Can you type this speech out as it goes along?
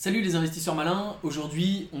Salut les investisseurs malins,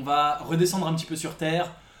 aujourd'hui on va redescendre un petit peu sur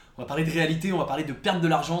terre, on va parler de réalité, on va parler de perte de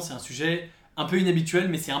l'argent, c'est un sujet un peu inhabituel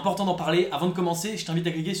mais c'est important d'en parler. Avant de commencer, je t'invite à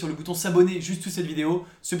cliquer sur le bouton s'abonner juste sous cette vidéo,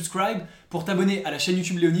 subscribe, pour t'abonner à la chaîne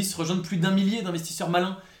YouTube Léonis, rejoindre plus d'1 millier d'investisseurs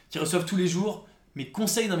malins qui reçoivent tous les jours mes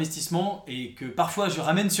conseils d'investissement et que parfois je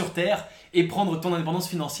ramène sur terre et prendre ton indépendance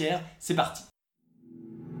financière. C'est parti.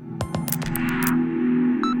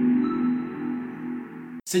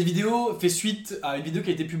 Cette vidéo fait suite à une vidéo qui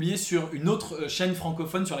a été publiée sur une autre chaîne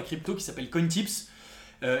francophone sur la crypto qui s'appelle CoinTips,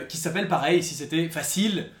 qui s'appelle pareil, si c'était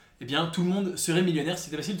facile, eh bien tout le monde serait millionnaire, si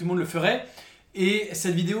c'était facile, tout le monde le ferait. Et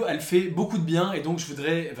cette vidéo, elle fait beaucoup de bien et donc je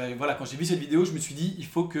voudrais, voilà, quand j'ai vu cette vidéo, je me suis dit, il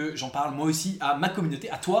faut que j'en parle moi aussi à ma communauté,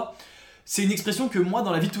 à toi. C'est une expression que moi,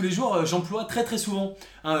 dans la vie de tous les jours, j'emploie très très souvent.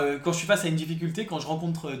 Quand je suis face à une difficulté, quand je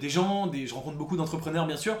rencontre des gens, je rencontre beaucoup d'entrepreneurs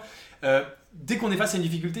bien sûr, dès qu'on est face à une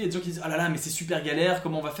difficulté, il y a des gens qui disent « Ah là là, mais c'est super galère,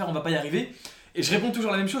 comment on va faire, on va pas y arriver ?» Et je réponds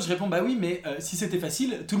toujours la même chose, je réponds « Bah oui, mais si c'était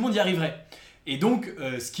facile, tout le monde y arriverait. » Et donc,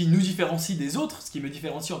 ce qui nous différencie des autres, ce qui me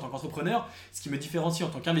différencie en tant qu'entrepreneur, ce qui me différencie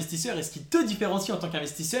en tant qu'investisseur et ce qui te différencie en tant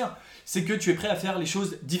qu'investisseur, c'est que tu es prêt à faire les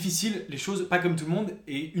choses difficiles, les choses pas comme tout le monde,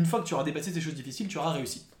 et une fois que tu auras dépassé ces choses difficiles, tu auras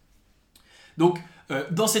réussi. Donc,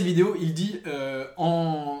 dans cette vidéo, il dit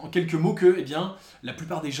en quelques mots que la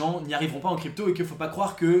plupart des gens n'y arriveront pas en crypto et qu'il ne faut pas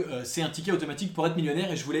croire que c'est un ticket automatique pour être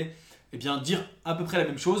millionnaire. Et je voulais dire à peu près la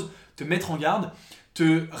même chose, te mettre en garde,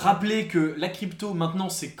 te rappeler que la crypto maintenant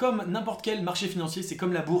c'est comme n'importe quel marché financier, c'est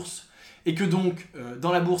comme la bourse. Et que donc,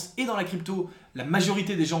 dans la bourse et dans la crypto, la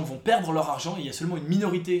majorité des gens vont perdre leur argent et il y a seulement une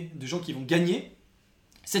minorité de gens qui vont gagner.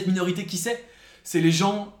 Cette minorité, qui c'est les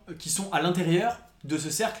gens qui sont à l'intérieur de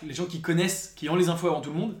ce cercle, les gens qui connaissent, qui ont les infos avant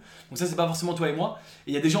tout le monde. Donc ça, c'est pas forcément toi et moi.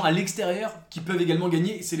 Et il y a des gens à l'extérieur qui peuvent également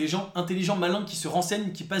gagner. Et c'est les gens intelligents, malins, qui se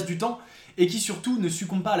renseignent, qui passent du temps et qui surtout ne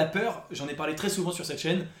succombent pas à la peur. J'en ai parlé très souvent sur cette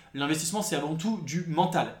chaîne. L'investissement, c'est avant tout du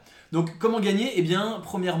mental. Donc comment gagner ? Eh bien,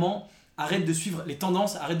 premièrement, arrête de suivre les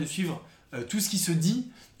tendances, arrête de suivre tout ce qui se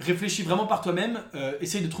dit. Réfléchis vraiment par toi-même.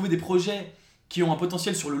 Essaye de trouver des projets qui ont un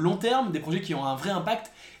potentiel sur le long terme, des projets qui ont un vrai impact,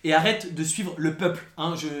 et arrête de suivre le peuple.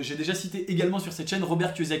 J'ai déjà cité également sur cette chaîne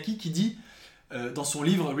Robert Kiyosaki qui dit, dans son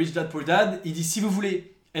livre Rich Dad Poor Dad, il dit « Si vous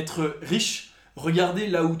voulez être riche, regardez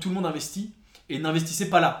là où tout le monde investit, et n'investissez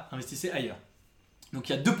pas là, investissez ailleurs. » Donc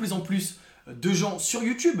il y a de plus en plus de gens sur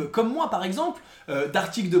YouTube, comme moi par exemple,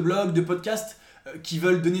 d'articles de blog, de podcasts, qui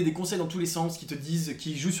veulent donner des conseils dans tous les sens, qui te disent,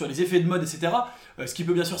 qui jouent sur les effets de mode, etc. Ce qui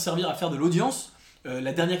peut bien sûr servir à faire de l'audience.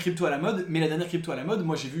 La dernière crypto à la mode, mais la dernière crypto à la mode,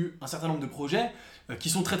 moi j'ai vu un certain nombre de projets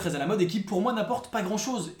qui sont très très à la mode et qui pour moi n'apportent pas grand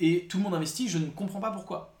chose et tout le monde investit, je ne comprends pas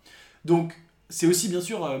pourquoi. Donc c'est aussi bien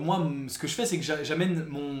sûr, moi ce que je fais c'est que j'amène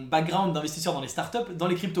mon background d'investisseur dans les startups, dans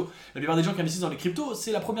les cryptos. La plupart des gens qui investissent dans les cryptos,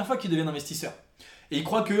 c'est la première fois qu'ils deviennent investisseurs. Et ils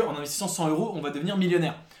croient qu'en investissant 100 €, on va devenir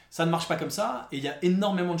millionnaire. Ça ne marche pas comme ça et il y a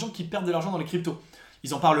énormément de gens qui perdent de l'argent dans les cryptos.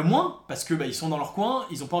 Ils en parlent moins parce que ils sont dans leur coin,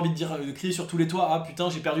 ils n'ont pas envie de crier sur tous les toits « Ah putain,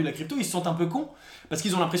 j'ai perdu la crypto », ils se sentent un peu cons parce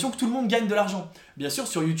qu'ils ont l'impression que tout le monde gagne de l'argent. Bien sûr,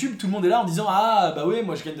 sur YouTube, tout le monde est là en disant « Ah bah ouais,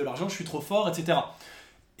 moi je gagne de l'argent, je suis trop fort, etc. »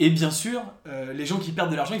 Et bien sûr, les gens qui perdent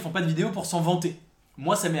de l'argent, ils font pas de vidéos pour s'en vanter.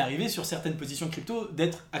 Moi, ça m'est arrivé sur certaines positions crypto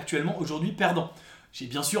d'être actuellement aujourd'hui perdant. J'ai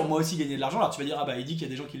bien sûr moi aussi gagné de l'argent. Alors tu vas dire « Ah bah il dit qu'il y a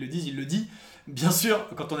des gens qui le disent, il le dit ». Bien sûr,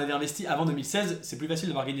 quand on avait investi avant 2016, c'est plus facile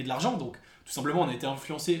d'avoir gagné de l'argent, donc tout simplement on a été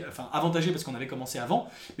avantagé parce qu'on avait commencé avant,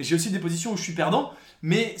 mais j'ai aussi des positions où je suis perdant,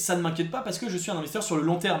 mais ça ne m'inquiète pas parce que je suis un investisseur sur le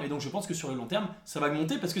long terme, et donc je pense que sur le long terme, ça va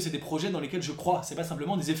augmenter parce que c'est des projets dans lesquels je crois, c'est pas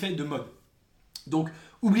simplement des effets de mode. Donc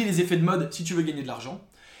oublie les effets de mode si tu veux gagner de l'argent,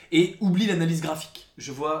 et oublie l'analyse graphique.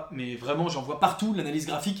 Je vois, mais vraiment j'en vois partout, l'analyse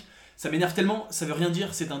graphique, ça m'énerve tellement, ça veut rien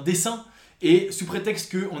dire, c'est un dessin. Et sous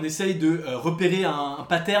prétexte qu'on essaye de repérer un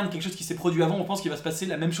pattern, quelque chose qui s'est produit avant, on pense qu'il va se passer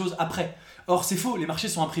la même chose après. Or c'est faux, les marchés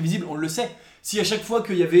sont imprévisibles, on le sait. Si à chaque fois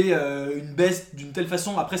qu'il y avait une baisse d'une telle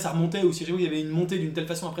façon, après ça remontait, ou si à chaque fois il y avait une montée d'une telle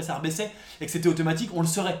façon, après ça rebaissait, et que c'était automatique, on le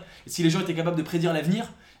saurait. Et si les gens étaient capables de prédire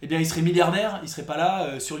l'avenir, eh bien ils seraient milliardaires, ils seraient pas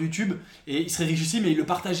là sur YouTube, et ils seraient richissimes, et ils le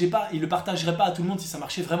partageraient pas à tout le monde si ça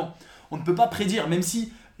marchait vraiment. On ne peut pas prédire, même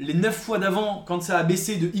si les 9 fois d'avant, quand ça a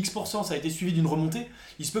baissé de X%, ça a été suivi d'une remontée,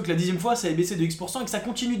 il se peut que la 10e fois, ça ait baissé de X% et que ça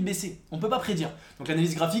continue de baisser. On ne peut pas prédire. Donc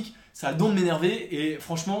l'analyse graphique, ça a le don de m'énerver et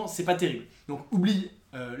franchement, c'est pas terrible. Donc oublie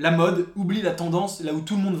la mode, oublie la tendance, là où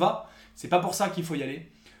tout le monde va. C'est pas pour ça qu'il faut y aller.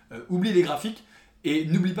 Oublie les graphiques et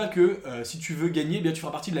n'oublie pas que si tu veux gagner, eh bien, tu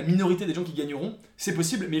feras partie de la minorité des gens qui gagneront. C'est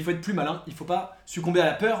possible, mais il faut être plus malin. Il ne faut pas succomber à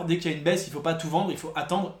la peur. Dès qu'il y a une baisse, il ne faut pas tout vendre, il faut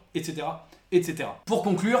attendre, etc., etc. Pour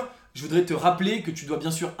conclure, je voudrais te rappeler que tu dois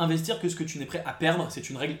bien sûr investir que ce que tu n'es prêt à perdre. C'est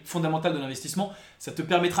une règle fondamentale de l'investissement. Ça te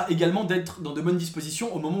permettra également d'être dans de bonnes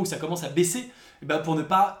dispositions au moment où ça commence à baisser, pour ne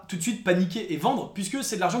pas tout de suite paniquer et vendre, puisque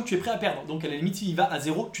c'est de l'argent que tu es prêt à perdre. Donc à la limite, s'il va à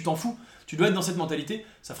zéro, tu t'en fous. Tu dois être dans cette mentalité,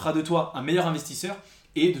 ça fera de toi un meilleur investisseur.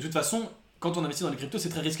 Et de toute façon, quand on investit dans les cryptos, c'est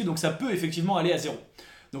très risqué, donc ça peut effectivement aller à zéro.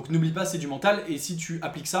 Donc n'oublie pas, c'est du mental, et si tu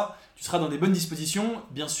appliques ça, tu seras dans des bonnes dispositions.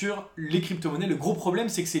 Bien sûr, les crypto-monnaies, le gros problème,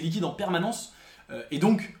 c'est que c'est liquide en permanence, et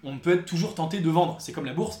donc on peut être toujours tenté de vendre. C'est comme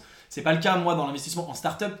la bourse. C'est pas le cas, moi, dans l'investissement en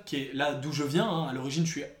start-up, qui est là d'où je viens. Hein. À l'origine,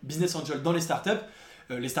 je suis business angel dans les start-up.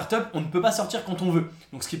 Les startups, on ne peut pas sortir quand on veut.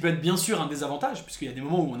 Donc ce qui peut être bien sûr un désavantage, puisqu'il y a des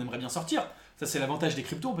moments où on aimerait bien sortir. Ça, c'est l'avantage des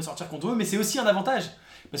cryptos, on peut sortir quand on veut, mais c'est aussi un avantage.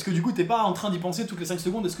 Parce que du coup, tu n'es pas en train d'y penser toutes les 5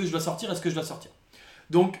 secondes, est-ce que je dois sortir, est-ce que je dois sortir.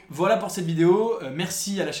 Donc voilà pour cette vidéo.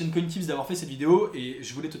 Merci à la chaîne CoinTips d'avoir fait cette vidéo, et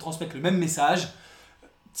je voulais te transmettre le même message.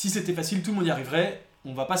 Si c'était facile, tout le monde y arriverait.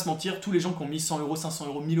 On va pas se mentir, tous les gens qui ont mis 100 euros, 500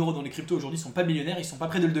 euros, 1000 euros dans les cryptos aujourd'hui ne sont pas millionnaires, ils ne sont pas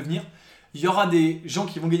prêts de le devenir. Il y aura des gens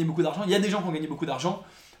qui vont gagner beaucoup d'argent, il y a des gens qui ont gagné beaucoup d'argent.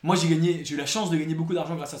 Moi j'ai eu la chance de gagner beaucoup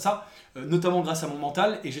d'argent grâce à ça, notamment grâce à mon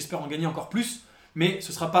mental, et j'espère en gagner encore plus, mais ce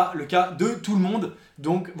ne sera pas le cas de tout le monde.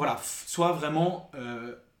 Donc voilà, sois vraiment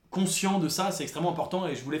conscient de ça, c'est extrêmement important,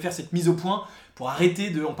 et je voulais faire cette mise au point pour arrêter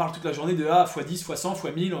de, on parle toute la journée de x10, x100,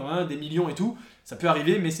 x1000, des millions et tout, ça peut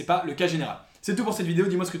arriver, mais c'est pas le cas général. C'est tout pour cette vidéo,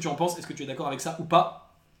 dis-moi ce que tu en penses, est-ce que tu es d'accord avec ça ou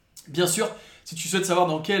pas? Bien sûr, si tu souhaites savoir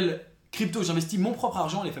dans quel crypto j'investis mon propre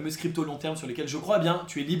argent, les fameuses cryptos long terme sur lesquelles je crois, eh bien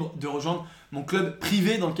tu es libre de rejoindre mon club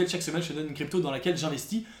privé dans lequel chaque semaine je te donne une crypto dans laquelle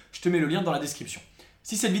j'investis. Je te mets le lien dans la description.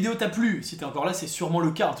 Si cette vidéo t'a plu, si tu es encore là, c'est sûrement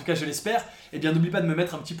le cas, en tout cas je l'espère, eh bien n'oublie pas de me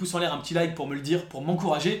mettre un petit pouce en l'air, un petit like pour me le dire, pour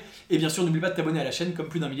m'encourager, et bien sûr n'oublie pas de t'abonner à la chaîne comme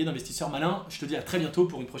plus d'un millier d'investisseurs malins. Je te dis à très bientôt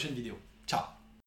pour une prochaine vidéo. Ciao.